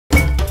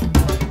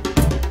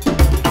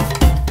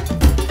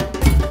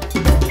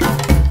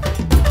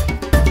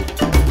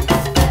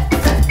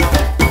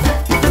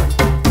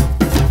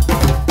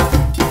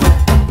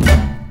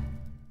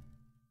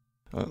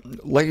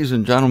Ladies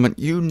and gentlemen,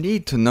 you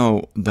need to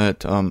know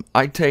that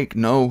I take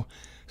no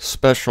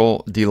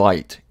special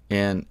delight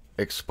in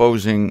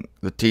exposing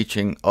the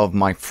teaching of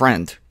my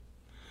friend,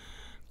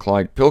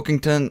 Clyde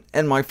Pilkington,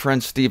 and my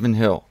friend Stephen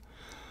Hill.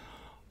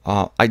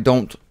 I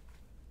don't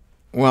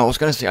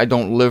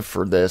live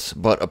for this,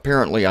 but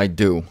apparently I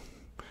do.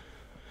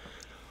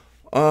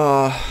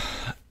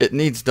 It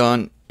needs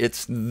done.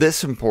 It's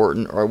this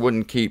important, or I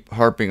wouldn't keep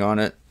harping on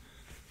it.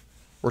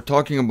 We're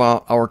talking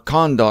about our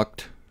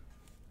conduct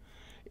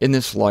in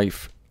this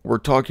life. We're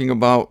talking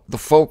about the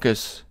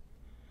focus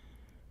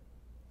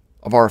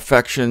of our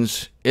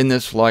affections in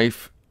this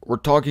life. We're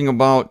talking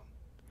about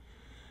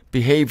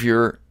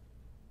behavior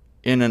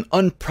in an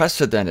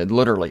unprecedented,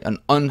 literally, an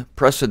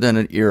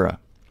unprecedented era.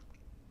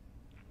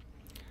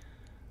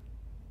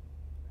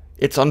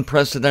 It's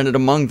unprecedented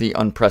among the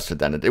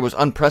unprecedented. It was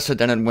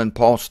unprecedented when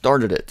Paul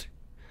started it.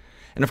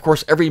 And of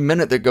course, every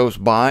minute that goes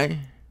by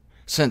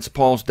since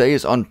Paul's day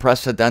is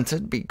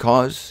unprecedented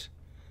because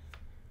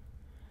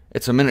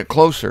it's a minute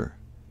closer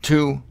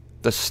to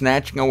the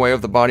snatching away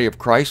of the body of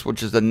Christ,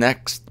 which is the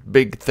next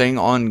big thing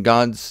on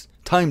God's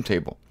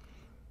timetable.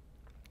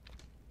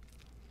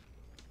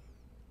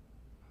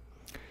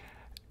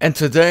 And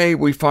today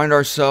we find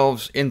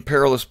ourselves in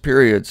perilous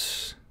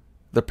periods,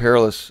 the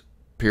perilous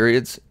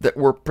periods that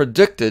were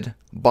predicted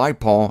by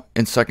Paul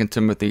in 2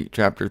 Timothy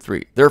chapter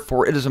 3.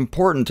 Therefore, it is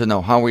important to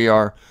know how we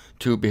are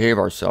to behave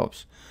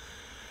ourselves.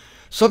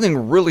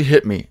 Something really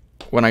hit me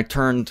when I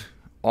turned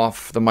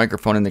off the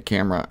microphone and the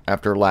camera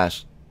after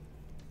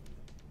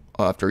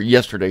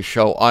yesterday's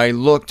show. I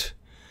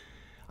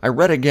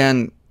read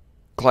again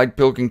Clyde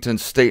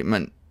Pilkington's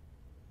statement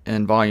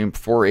in volume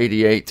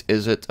 488,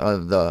 is it,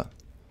 of the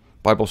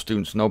Bible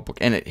Student's Notebook,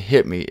 and it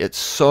hit me. It's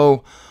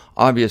so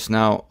obvious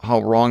now how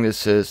wrong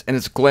this is, and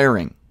it's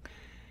glaring.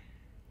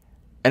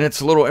 And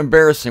it's a little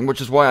embarrassing, which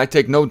is why I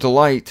take no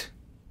delight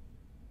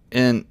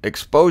in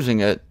exposing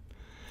it,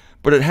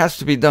 but it has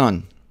to be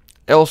done.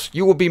 Else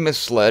you will be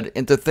misled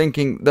into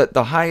thinking that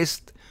the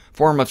highest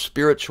form of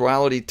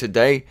spirituality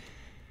today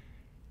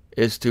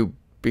is to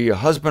be a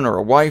husband or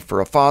a wife or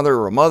a father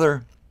or a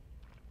mother.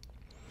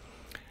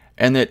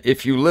 And that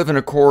if you live in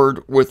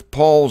accord with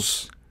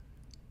Paul's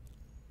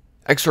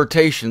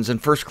exhortations in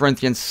 1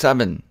 Corinthians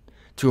 7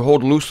 to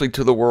hold loosely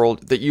to the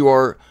world, that you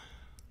are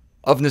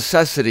of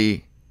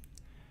necessity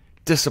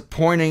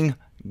disappointing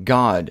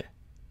God,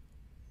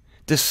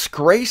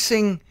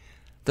 disgracing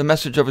the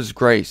message of His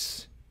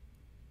grace,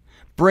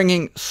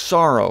 bringing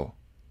sorrow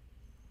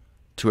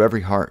to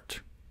every heart.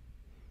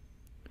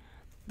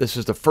 This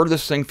is the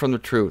furthest thing from the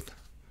truth.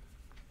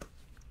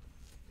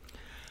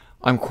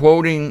 I'm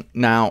quoting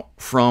now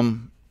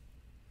from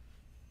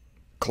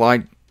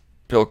Clyde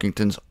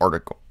Pilkington's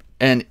article,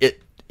 and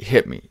it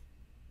hit me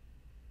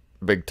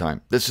big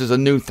time. This is a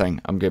new thing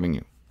I'm giving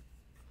you.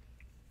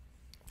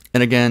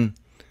 And again,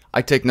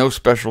 I take no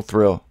special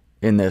thrill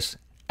in this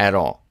at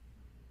all.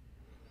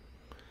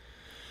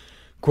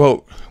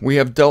 Quote, we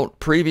have dealt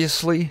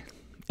previously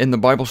in the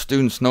Bible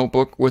Student's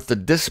Notebook with the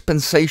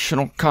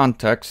dispensational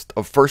context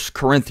of 1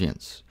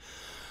 Corinthians.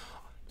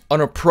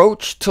 An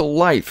approach to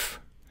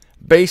life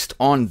based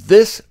on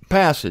this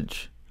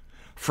passage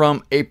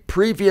from a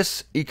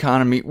previous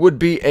economy would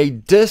be a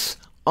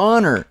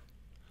dishonor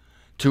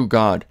to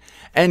God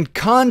and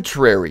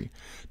contrary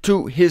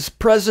to His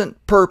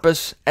present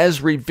purpose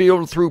as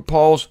revealed through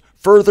Paul's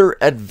further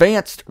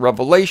advanced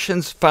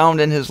revelations found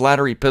in his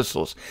latter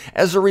epistles.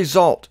 As a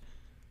result,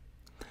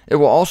 it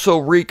will also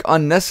wreak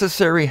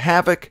unnecessary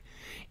havoc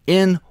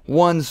in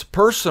one's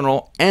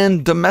personal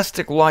and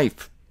domestic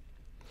life,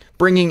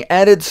 bringing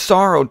added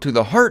sorrow to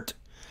the heart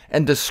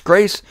and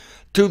disgrace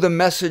to the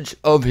message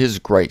of His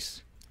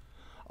grace.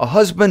 A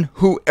husband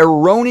who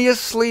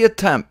erroneously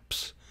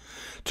attempts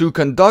to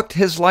conduct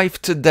his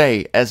life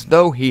today as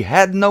though he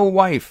had no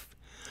wife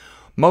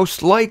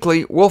most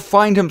likely will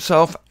find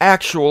himself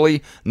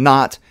actually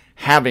not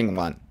having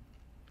one.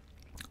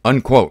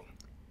 Unquote.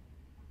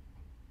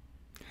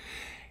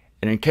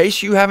 And in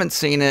case you haven't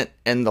seen it,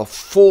 and the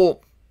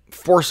full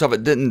force of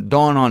it didn't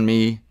dawn on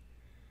me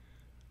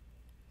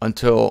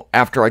until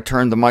after I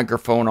turned the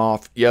microphone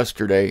off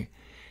yesterday,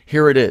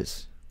 here it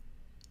is.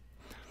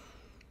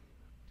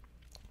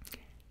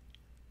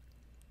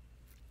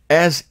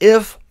 As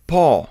if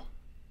Paul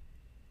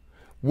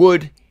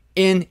would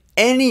in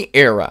any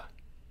era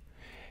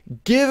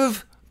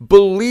give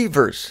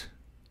believers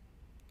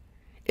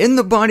in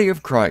the body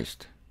of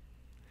Christ,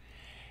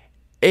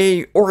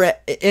 or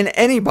in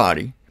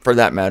anybody for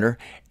that matter,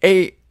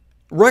 a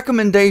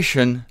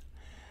recommendation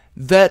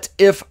that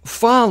if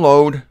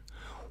followed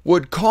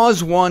would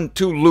cause one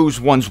to lose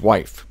one's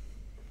wife.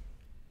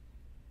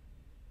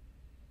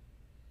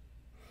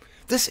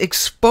 This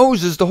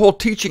exposes the whole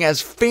teaching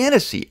as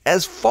fantasy,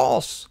 as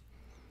false.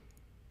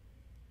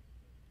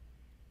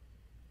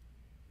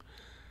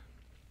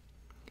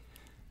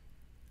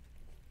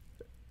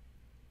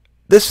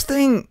 This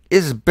thing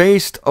is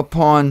based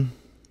upon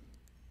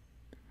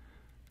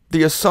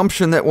the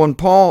assumption that when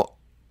Paul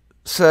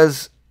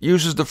says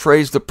uses the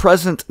phrase the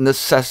present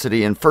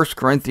necessity in 1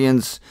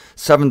 Corinthians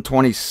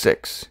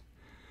 7:26.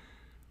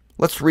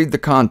 Let's read the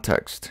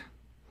context.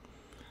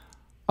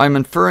 I'm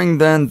inferring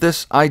then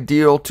this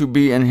ideal to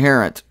be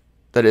inherent,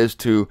 that is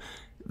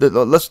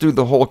let's do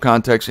the whole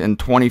context in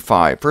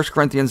 25. 1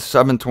 Corinthians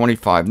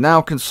 7:25.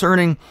 Now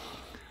concerning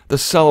the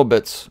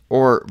celibates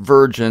or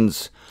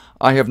virgins,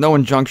 I have no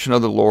injunction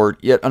of the Lord,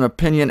 yet an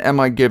opinion am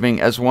I giving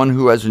as one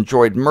who has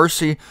enjoyed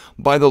mercy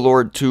by the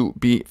Lord to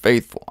be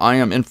faithful. I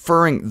am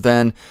inferring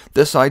then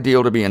this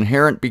ideal to be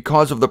inherent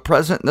because of the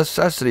present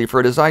necessity,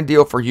 for it is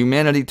ideal for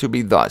humanity to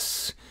be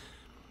thus.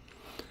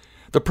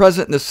 The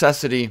present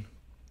necessity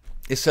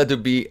is said to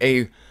be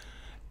a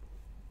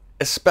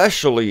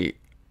especially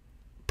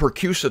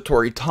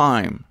persecutory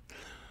time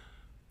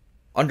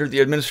under the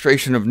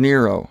administration of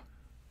Nero,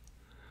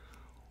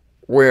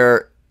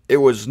 where it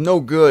was no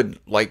good,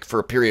 like for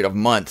a period of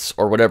months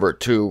or whatever,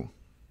 it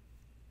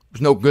was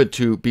no good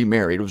to be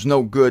married. It was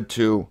no good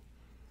to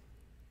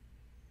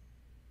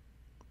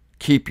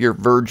keep your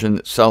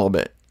virgin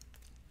celibate.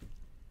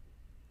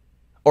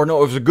 Or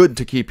no, it was good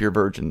to keep your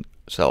virgin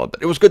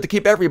celibate. It was good to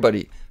keep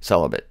everybody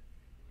celibate.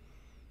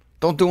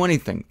 Don't do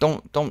anything.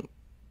 Don't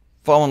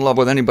fall in love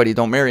with anybody.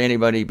 Don't marry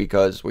anybody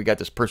because we got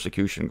this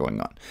persecution going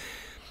on.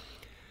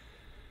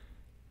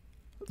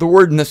 The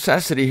word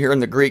necessity here in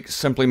the Greek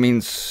simply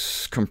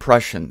means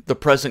compression, the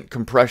present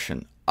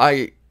compression.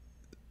 I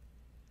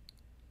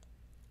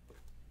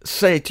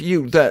say to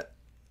you that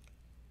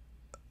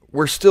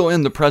we're still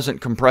in the present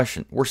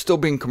compression. We're still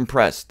being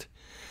compressed.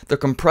 The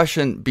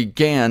compression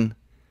began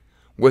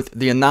with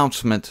the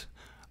announcement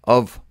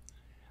of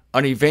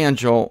an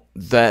evangel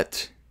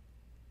that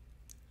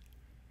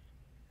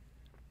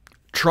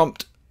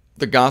trumped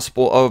the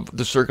gospel of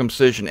the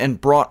circumcision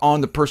and brought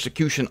on the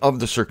persecution of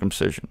the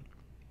circumcision.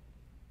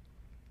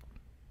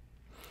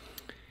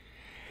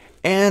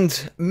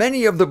 And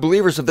many of the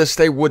believers of this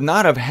day would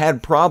not have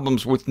had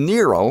problems with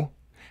Nero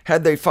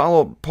had they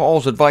followed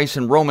Paul's advice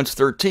in Romans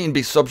 13,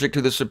 be subject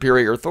to the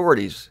superior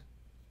authorities.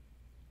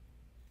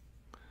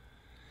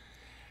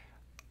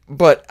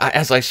 But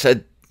as I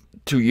said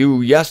to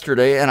you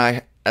yesterday,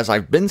 and as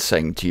I've been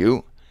saying to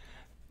you,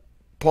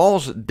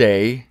 Paul's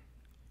day,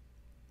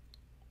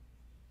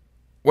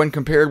 when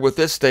compared with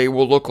this day,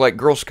 will look like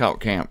Girl Scout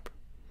camp.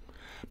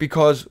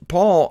 Because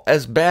Paul,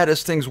 as bad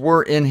as things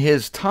were in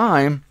his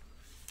time,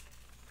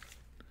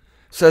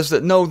 says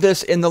that, know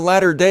this, in the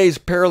latter days,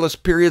 perilous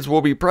periods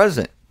will be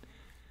present.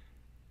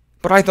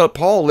 But I thought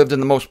Paul lived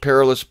in the most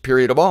perilous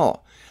period of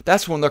all.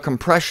 That's when the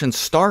compression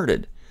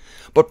started.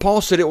 But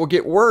Paul said it will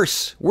get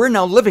worse. We're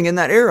now living in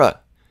that era.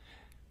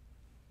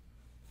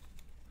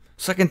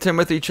 2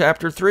 Timothy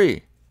chapter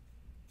 3.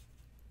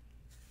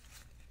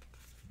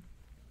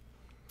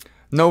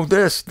 Know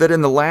this, that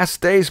in the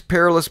last days,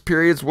 perilous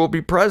periods will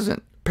be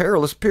present.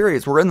 Perilous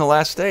periods. We're in the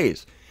last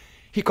days.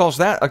 He calls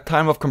that a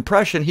time of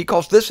compression. He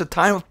calls this a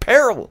time of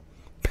peril.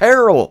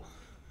 Peril.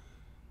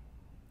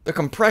 The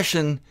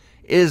compression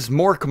is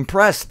more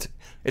compressed.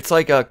 It's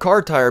like a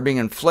car tire being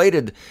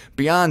inflated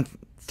beyond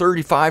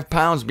 35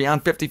 pounds,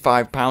 beyond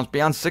 55 pounds,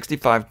 beyond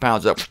 65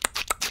 pounds.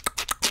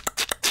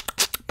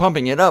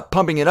 Pumping it up,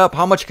 pumping it up.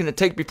 How much can it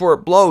take before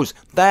it blows?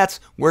 That's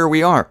where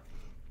we are.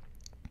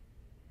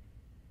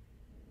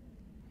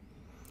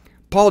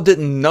 Paul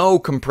didn't know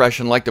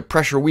compression like the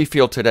pressure we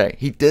feel today.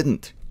 He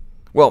didn't.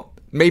 Well,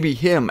 maybe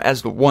him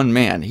as the one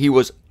man. He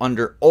was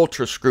under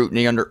ultra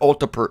scrutiny, under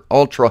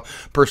ultra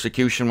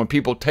persecution. When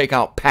people take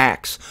out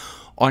packs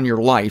on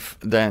your life,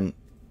 then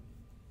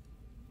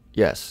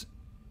yes.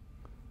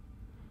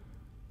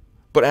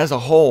 But as a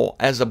whole,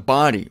 as a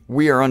body,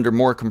 we are under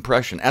more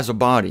compression as a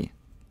body.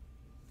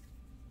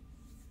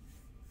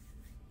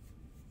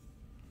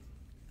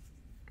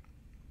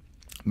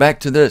 Back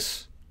to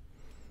this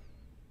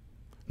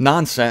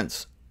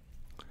nonsense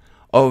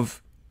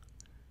of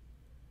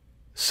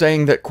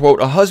saying that,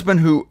 quote, a husband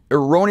who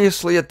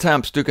erroneously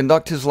attempts to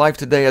conduct his life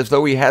today as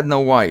though he had no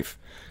wife.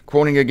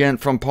 Quoting again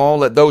from Paul,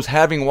 let those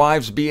having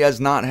wives be as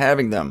not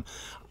having them.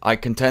 I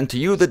contend to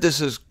you that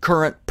this is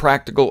current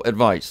practical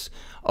advice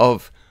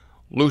of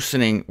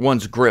loosening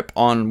one's grip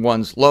on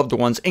one's loved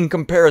ones in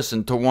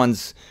comparison to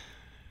one's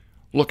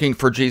looking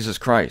for Jesus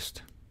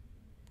Christ.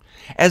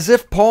 As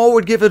if Paul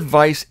would give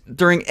advice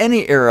during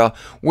any era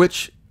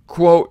which,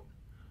 quote,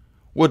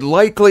 would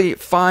likely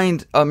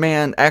find a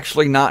man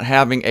actually not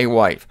having a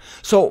wife.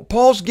 So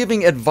Paul's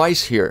giving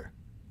advice here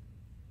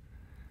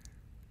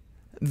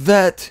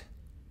that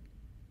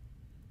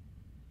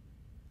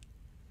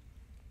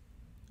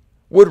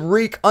would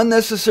wreak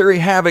unnecessary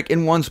havoc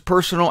in one's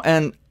personal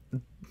and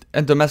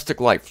domestic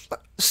life.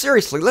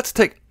 Seriously, let's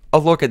take a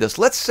look at this.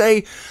 Let's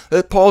say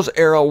that Paul's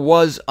era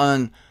was,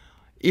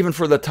 even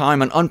for the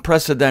time, an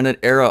unprecedented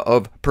era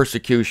of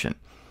persecution.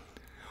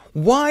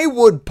 Why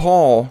would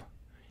Paul,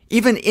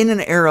 even in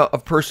an era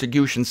of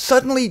persecution,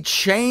 suddenly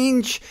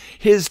change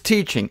his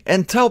teaching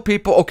and tell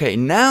people, okay,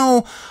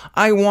 now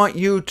I want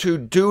you to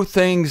do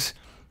things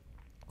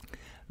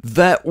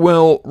that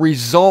will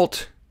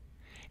result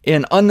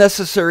in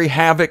unnecessary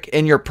havoc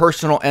in your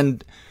personal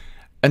and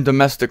and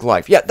domestic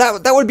life. Yeah,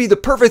 that would be the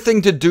perfect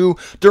thing to do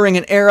during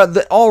an era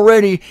that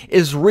already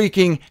is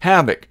wreaking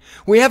havoc.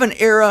 We have an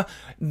era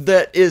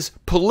that is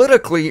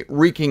politically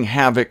wreaking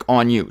havoc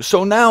on you.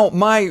 So now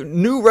my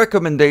new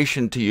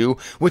recommendation to you,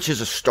 which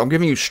is I'm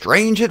giving you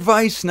strange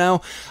advice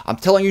now. I'm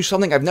telling you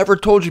something I've never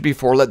told you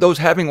before. Let those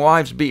having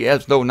wives be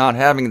as though not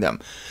having them.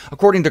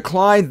 According to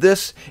Clyde,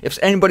 if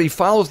anybody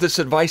follows this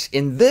advice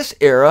in this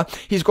era,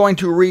 he's going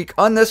to wreak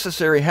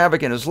unnecessary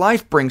havoc in his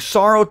life, bring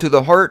sorrow to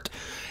the heart,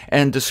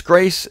 and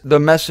disgrace the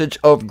message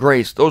of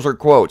grace. Those are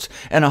quotes.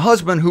 And a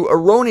husband who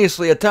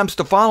erroneously attempts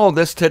to follow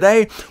this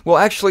today will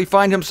actually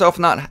find himself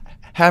not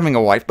having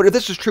a wife. But if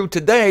this is true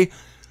today,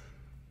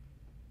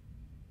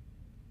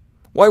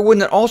 why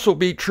wouldn't it also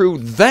be true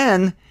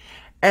then?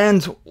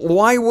 And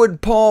why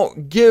would Paul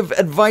give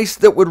advice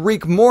that would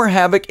wreak more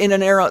havoc in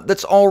an era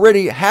that's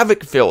already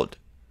havoc-filled?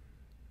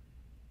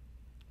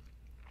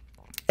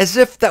 As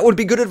if that would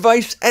be good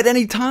advice at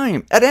any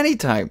time. At any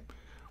time.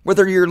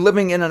 Whether you're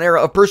living in an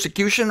era of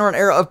persecution or an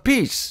era of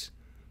peace.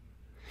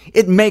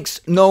 It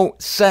makes no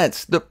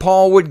sense that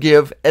Paul would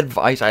give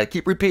advice. I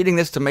keep repeating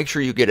this to make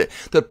sure you get it.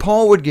 That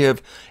Paul would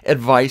give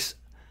advice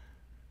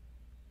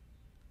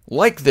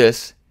like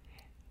this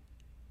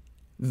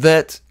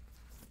that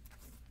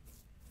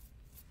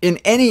in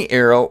any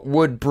era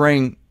would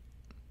bring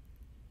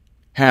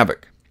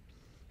havoc.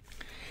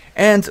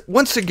 And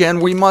once again,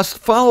 we must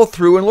follow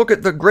through and look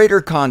at the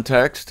greater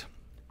context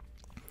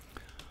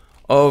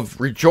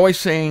of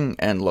rejoicing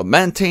and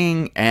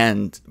lamenting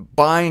and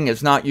buying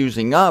is not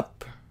using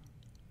up.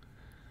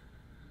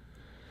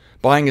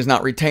 Buying is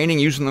not retaining,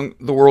 using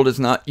the world is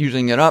not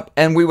using it up.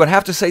 And we would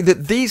have to say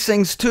that these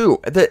things too,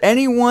 that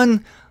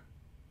anyone,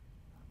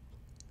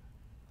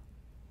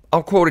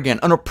 I'll quote again,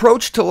 an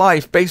approach to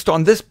life based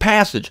on this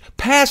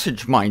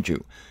passage, mind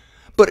you,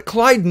 but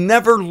Clyde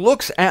never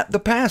looks at the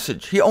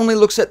passage. He only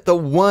looks at the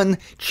one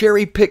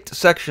cherry-picked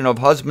section of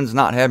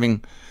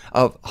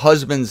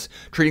husbands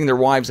treating their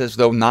wives as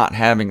though not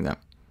having them.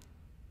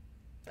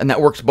 And that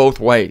works both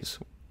ways.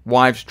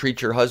 Wives,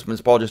 treat your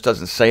husbands. Paul just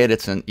doesn't say it.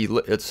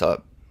 It's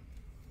a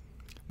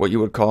what you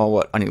would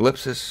call an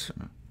ellipsis.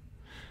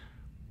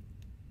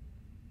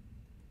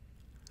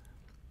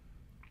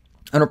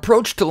 An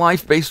approach to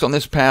life based on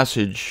this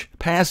passage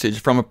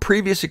from a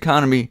previous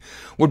economy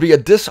would be a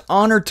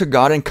dishonor to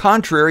God and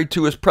contrary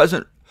to his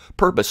present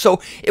purpose.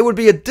 So it would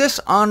be a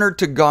dishonor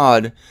to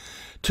God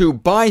to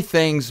buy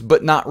things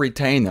but not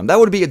retain them. That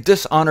would be a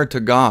dishonor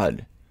to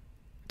God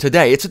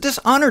today. It's a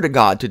dishonor to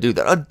God to do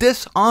that. A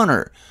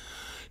dishonor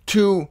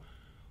to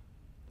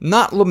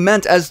not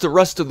lament as the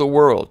rest of the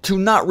world, to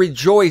not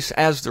rejoice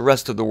as the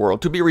rest of the world,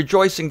 to be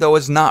rejoicing though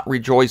as not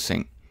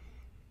rejoicing,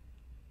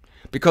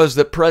 because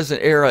the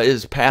present era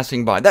is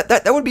passing by.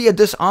 That would be a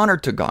dishonor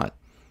to God.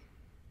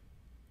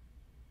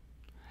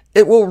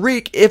 It will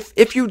wreak,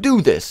 if you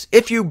do this,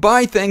 if you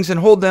buy things and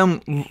hold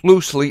them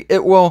loosely,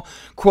 it will,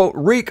 quote,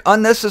 wreak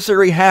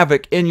unnecessary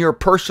havoc in your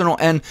personal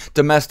and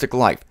domestic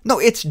life. No,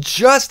 it's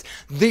just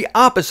the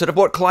opposite of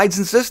what Clyde's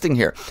insisting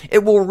here.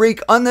 It will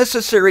wreak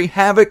unnecessary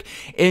havoc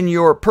in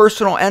your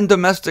personal and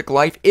domestic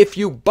life if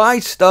you buy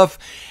stuff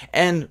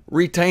and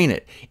retain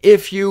it.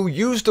 If you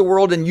use the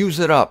world and use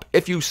it up.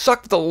 If you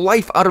suck the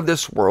life out of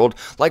this world,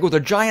 like with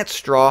a giant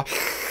straw,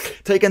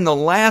 taking the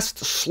last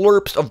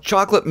slurps of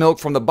chocolate milk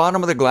from the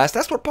bottom of the glass.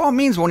 That's what Paul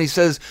means when he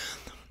says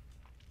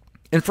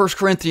in 1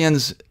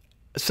 Corinthians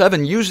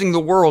 7, using the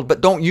world, but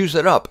don't use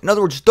it up. In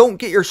other words, don't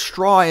get your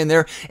straw in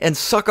there and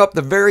suck up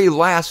the very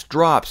last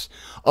drops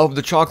of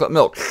the chocolate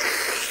milk.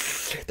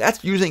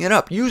 That's using it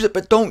up. Use it,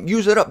 but don't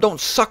use it up. Don't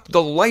suck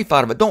the life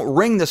out of it. Don't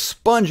wring the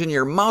sponge in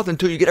your mouth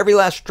until you get every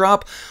last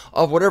drop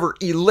of whatever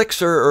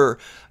elixir or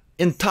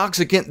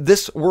intoxicant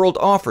this world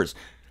offers.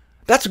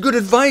 That's good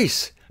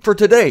advice for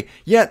today.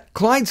 Yet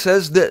Clyde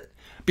says that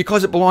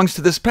because it belongs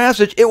to this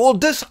passage, it will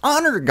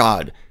dishonor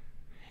God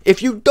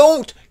if you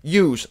don't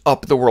use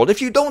up the world, if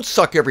you don't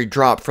suck every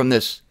drop from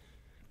this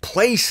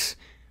place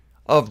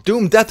of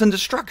doom, death, and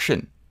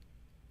destruction.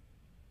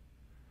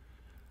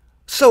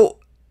 So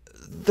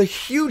the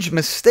huge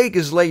mistake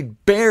is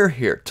laid bare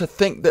here to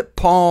think that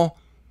Paul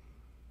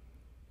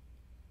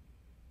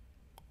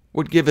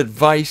would give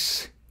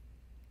advice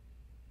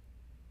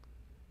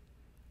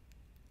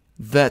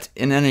that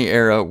in any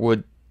era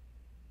would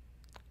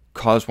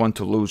cause one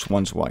to lose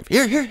one's wife.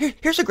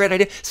 Here's a great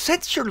idea.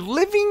 Since you're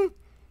living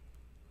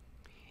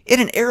in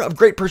an era of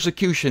great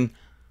persecution,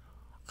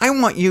 I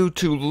want you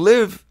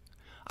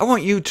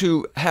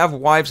to have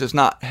wives as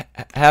not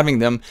having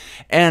them.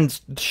 And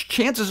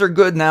chances are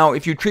good now,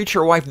 if you treat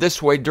your wife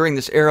this way during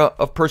this era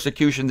of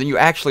persecution, then you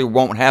actually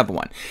won't have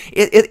one.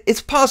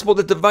 It's possible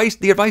that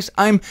the advice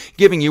I'm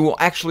giving you will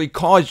actually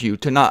cause you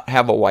to not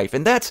have a wife.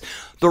 And that's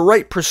the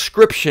right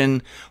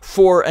prescription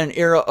for an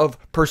era of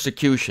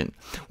persecution.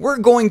 We're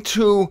going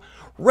to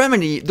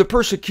remedy the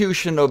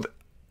persecution of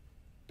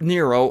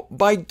Nero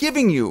by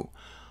giving you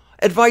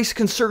advice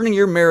concerning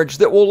your marriage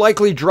that will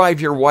likely drive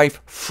your wife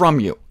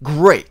from you.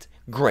 Great.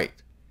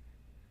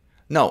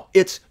 No,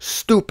 it's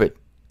stupid.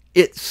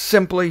 It's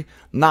simply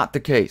not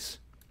the case.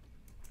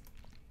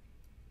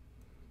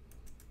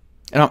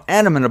 And I'm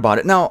adamant about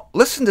it. Now,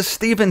 listen to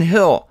Stephen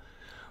Hill,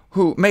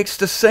 who makes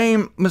the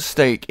same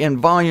mistake in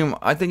volume,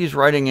 I think he's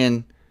writing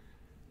in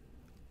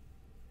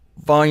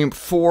volume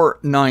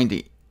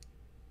 490.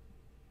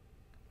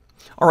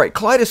 All right,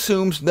 Clyde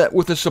assumes that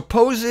with a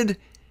supposed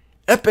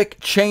epic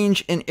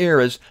change in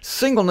eras,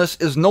 singleness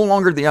is no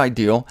longer the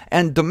ideal,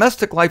 and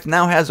domestic life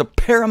now has a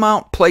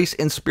paramount place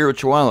in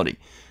spirituality.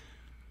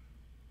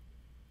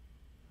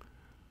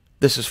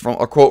 This is from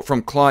a quote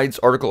from Clyde's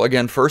article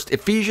again first.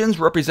 Ephesians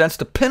represents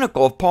the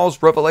pinnacle of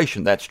Paul's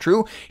revelation. That's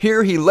true.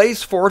 Here he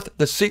lays forth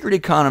the secret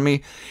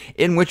economy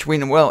in which we,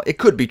 well, it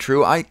could be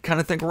true. I kind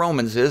of think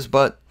Romans is,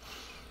 but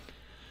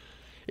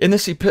in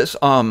this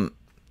epistle,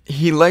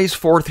 he lays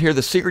forth here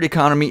the secret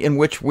economy in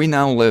which we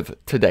now live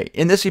today.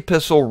 In this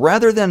epistle,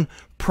 rather than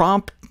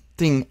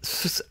prompting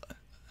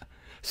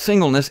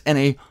singleness and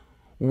a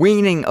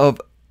weaning of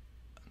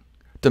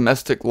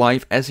domestic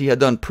life as he had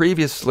done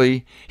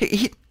previously,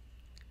 he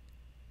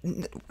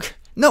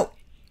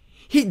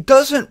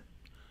does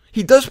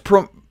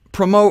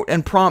promote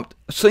and prompt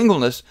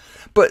singleness,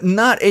 but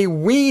not a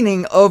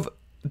weaning of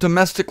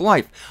domestic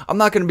life. I'm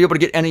not going to be able to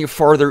get any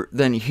farther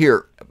than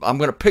here. I'm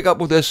going to pick up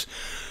with this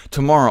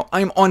tomorrow.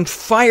 I'm on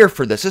fire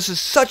for this. This is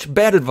such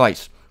bad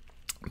advice,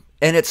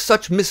 and it's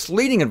such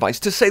misleading advice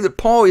to say that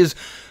Paul is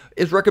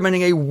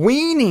recommending a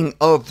weaning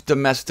of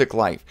domestic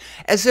life,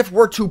 as if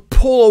we're to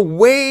pull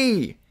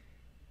away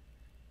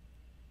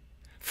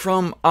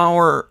from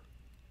our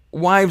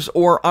wives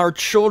or our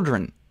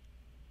children.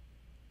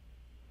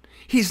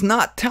 He's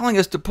not telling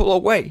us to pull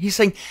away. He's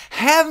saying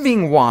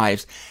having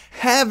wives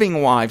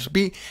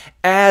be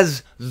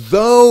as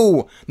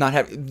though not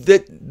having.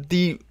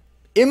 The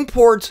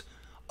import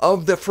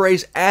of the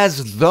phrase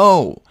as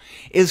though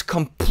is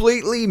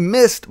completely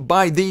missed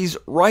by these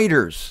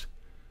writers,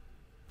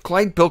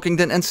 Clyde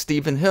Pilkington and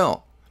Stephen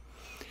Hill.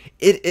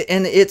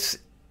 It's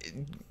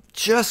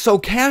just so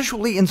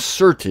casually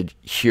inserted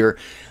here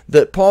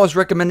that Paul is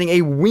recommending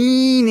a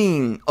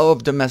weaning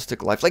of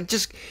domestic life. Like,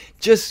 just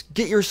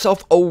get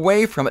yourself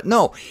away from it.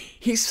 No,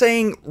 he's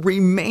saying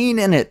remain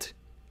in it.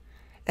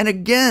 And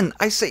again,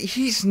 I say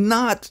he's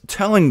not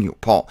telling you,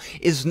 Paul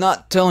is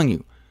not telling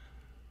you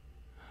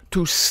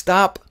to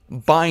stop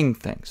buying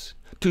things,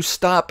 to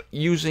stop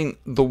using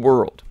the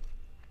world,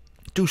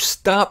 to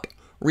stop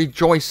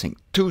rejoicing,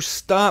 to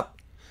stop.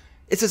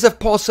 It's as if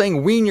Paul's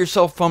saying, wean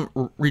yourself from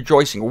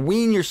rejoicing,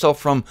 wean yourself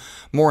from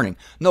mourning.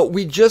 No,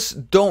 we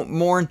just don't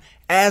mourn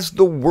as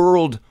the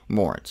world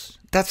mourns.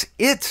 That's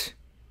it.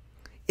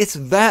 It's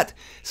that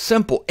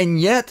simple. And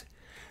yet,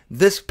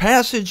 this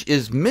passage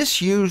is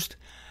misused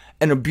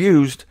and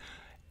abused,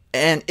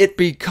 and it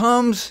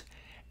becomes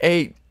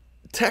a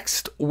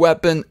text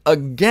weapon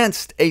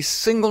against a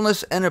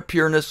singleness and a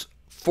pureness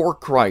for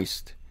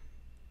Christ.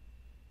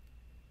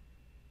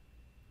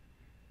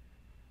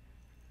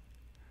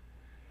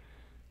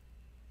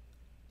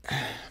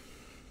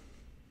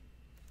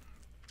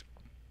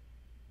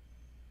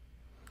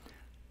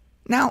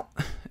 Now,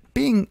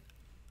 being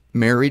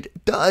married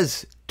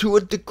does, to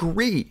a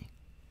degree,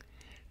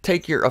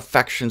 take your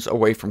affections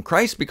away from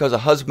Christ, because a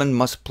husband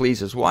must please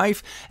his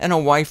wife and a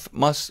wife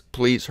must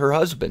please her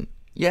husband.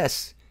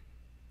 Yes.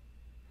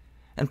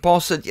 And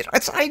Paul said,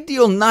 it's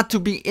ideal not to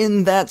be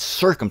in that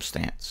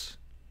circumstance.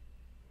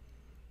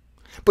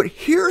 But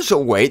here's a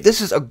way, this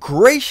is a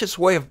gracious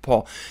way of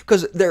Paul,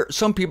 because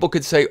some people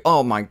could say,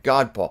 oh my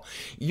God, Paul,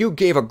 you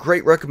gave a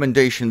great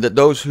recommendation that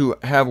those who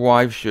have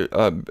wives should,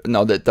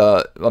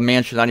 that a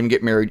man should not even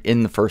get married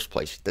in the first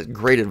place. That's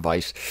great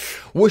advice.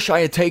 Wish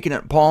I had taken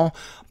it, Paul,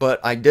 but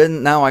I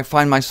didn't. Now I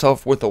find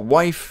myself with a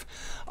wife.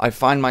 I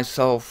find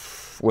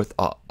myself with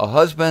a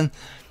husband.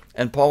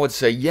 And Paul would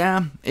say,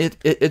 yeah,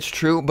 it's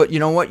true, but you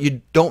know what?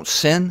 You don't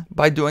sin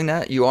by doing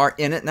that. You are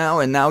in it now,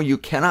 and now you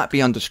cannot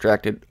be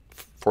undistracted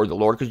for the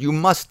Lord, because you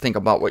must think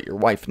about what your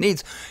wife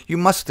needs. You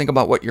must think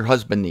about what your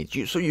husband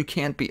needs. So you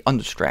can't be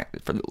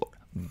undistracted for the Lord.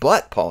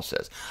 But, Paul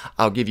says,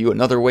 I'll give you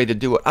another way to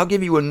do it. I'll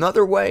give you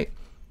another way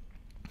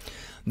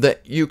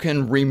that you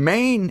can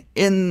remain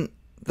in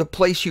the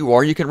place you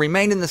are. You can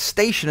remain in the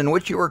station in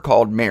which you are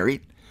called,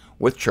 married,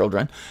 with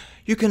children.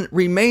 You can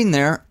remain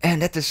there,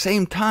 and at the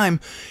same time,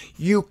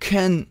 you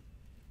can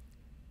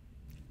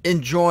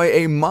enjoy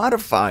a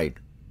modified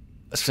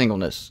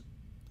singleness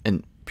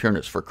and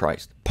pureness for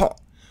Christ. Paul,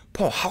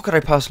 how could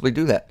I possibly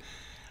do that?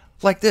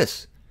 Like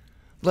this.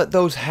 Let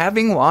those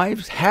having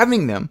wives,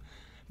 having them,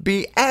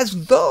 be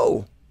as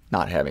though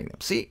not having them.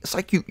 See, it's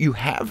like you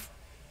have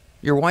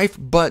your wife,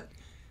 but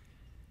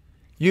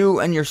you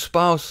and your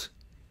spouse,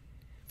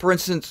 for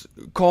instance,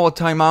 call a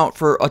time out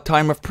for a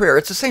time of prayer.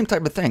 It's the same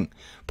type of thing.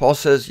 Paul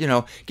says,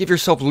 give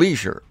yourself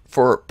leisure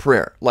for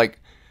prayer. Like,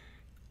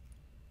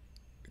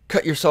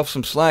 cut yourself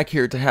some slack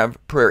here to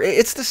have prayer.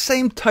 It's the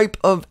same type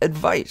of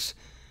advice.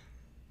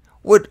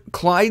 Would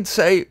Clyde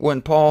say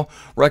when Paul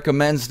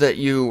recommends that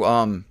you,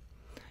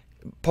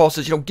 Paul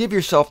says, give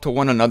yourself to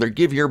one another,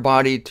 give your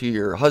body to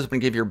your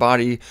husband, give your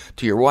body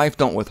to your wife,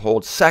 don't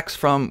withhold sex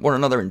from one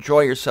another,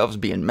 enjoy yourselves,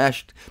 be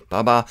enmeshed,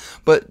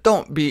 but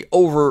don't be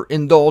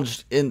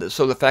overindulged in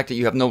so the fact that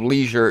you have no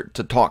leisure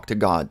to talk to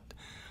God.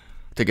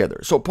 together.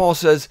 So Paul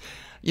says,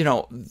 you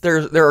know,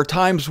 there are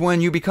times when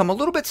you become a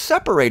little bit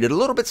separated,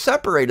 so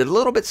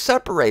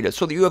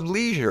that you have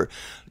leisure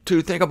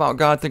to think about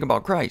God, think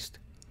about Christ.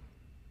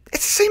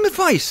 It's the same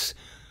advice.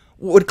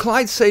 Would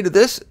Clyde say to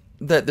this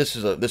that this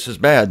is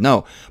bad?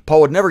 No,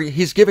 Paul would never.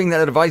 He's giving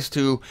that advice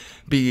to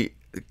be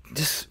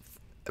just,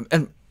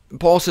 and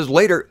Paul says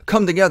later,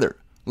 come together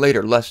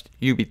later, lest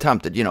you be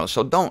tempted. You know,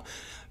 so don't,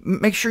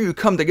 make sure you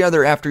come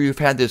together after you've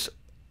had this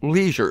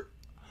leisure.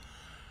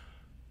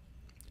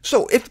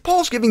 So if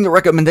Paul's giving the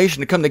recommendation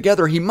to come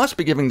together, he must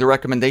be giving the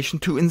recommendation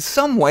to in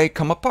some way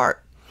come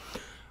apart.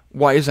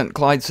 Why isn't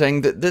Clyde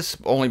saying that this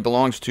only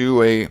belongs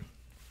to a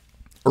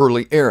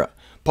early era?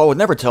 Paul would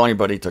never tell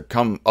anybody to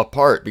come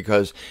apart,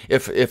 because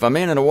if a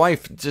man and a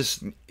wife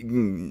just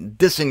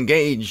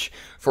disengage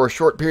for a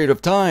short period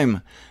of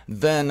time,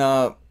 then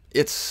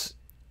it's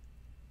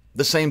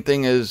the same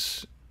thing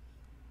as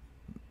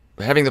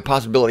having the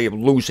possibility of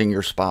losing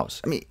your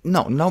spouse. I mean,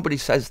 no, nobody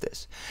says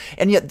this.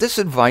 And yet this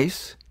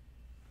advice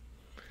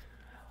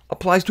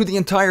applies to the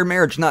entire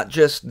marriage, not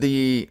just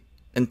the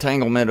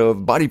entanglement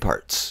of body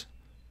parts,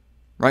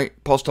 right?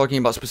 Paul's talking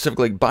about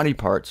specifically body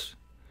parts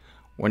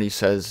when he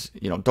says,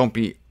 you know, don't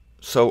be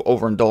so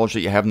overindulged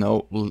that you have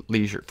no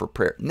leisure for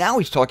prayer. Now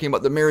he's talking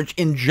about the marriage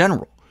in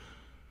general.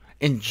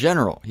 In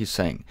general, he's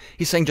saying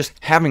just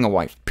having a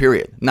wife,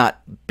 period,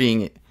 not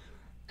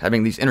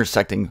having these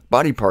intersecting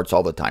body parts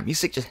all the time. He's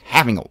saying just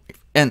having a wife.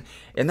 And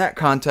in that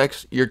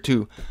context, you're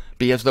to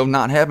be as though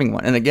not having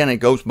one. And again, it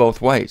goes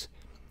both ways.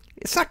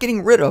 It's not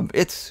getting rid of.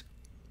 It's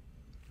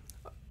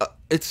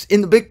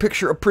in the big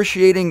picture,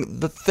 appreciating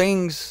the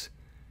things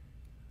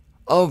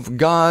of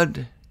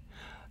God,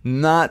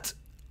 not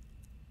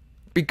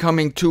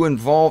becoming too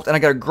involved. And I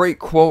got a great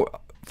quote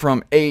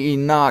from A.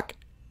 Enoch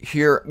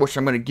here, which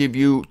I'm going to give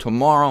you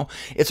tomorrow.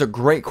 It's a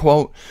great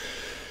quote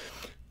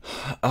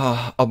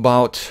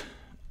about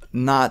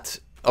not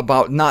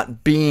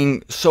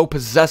being so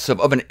possessive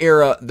of an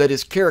era that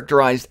is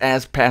characterized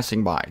as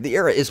passing by. The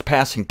era is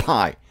passing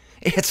by.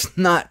 It's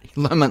not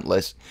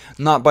limitless,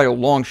 not by a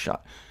long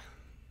shot.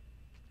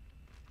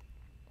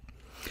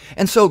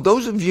 And so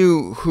those of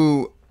you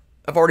who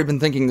have already been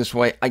thinking this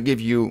way, I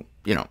give you,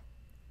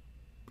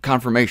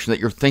 confirmation that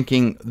you're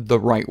thinking the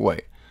right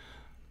way.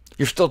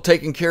 You're still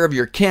taking care of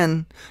your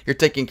kin, you're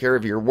taking care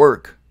of your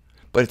work,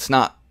 but it's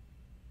not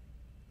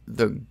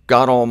the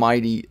God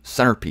Almighty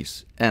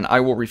centerpiece. And I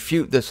will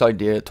refute this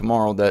idea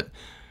tomorrow that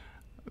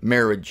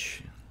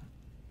marriage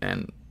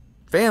and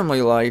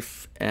family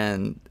life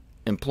and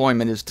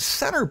employment is the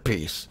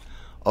centerpiece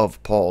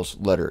of Paul's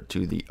letter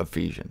to the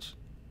Ephesians.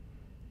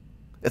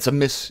 It's a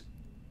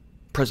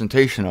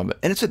mispresentation of it,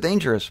 and it's a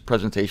dangerous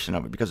presentation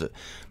of it, because it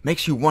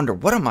makes you wonder,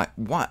 what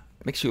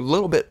it makes you a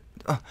little bit,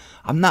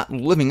 I'm not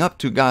living up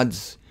to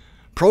God's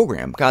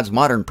program, God's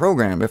modern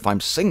program, if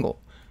I'm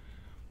single,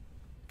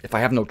 if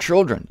I have no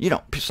children.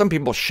 Some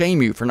people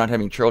shame you for not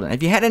having children.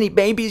 Have you had any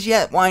babies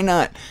yet? Why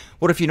not?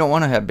 What if you don't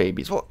want to have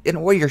babies? Well, in a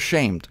way, you're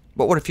shamed.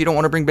 But what if you don't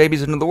want to bring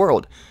babies into the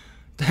world?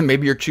 Then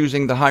maybe you're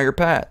choosing the higher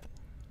path.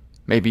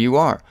 Maybe you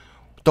are.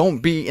 Don't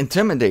be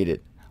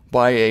intimidated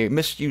by a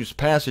misused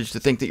passage to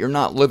think that you're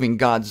not living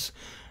God's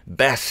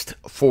best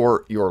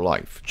for your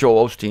life.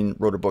 Joel Osteen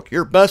wrote a book,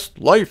 Your Best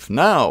Life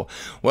Now.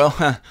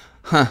 Well,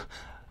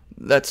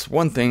 that's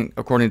one thing,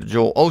 according to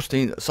Joel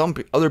Osteen. Some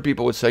other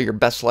people would say your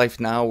best life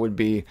now would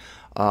be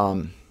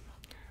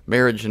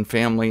marriage and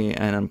family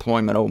and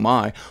employment, oh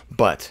my.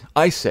 But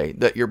I say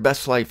that your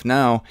best life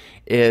now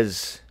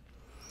is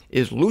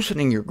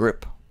loosening your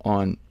grip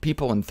on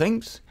people and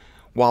things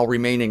while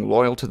remaining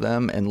loyal to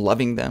them and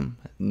loving them.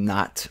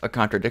 Not a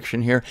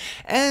contradiction here.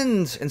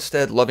 And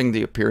instead loving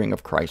the appearing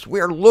of Christ.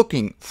 We are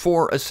looking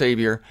for a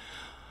Savior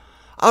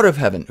out of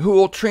heaven who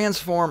will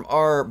transform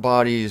our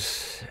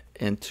bodies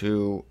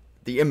into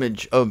the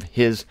image of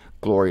His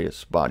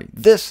glorious body.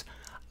 This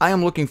I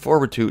am looking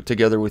forward to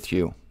together with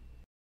you.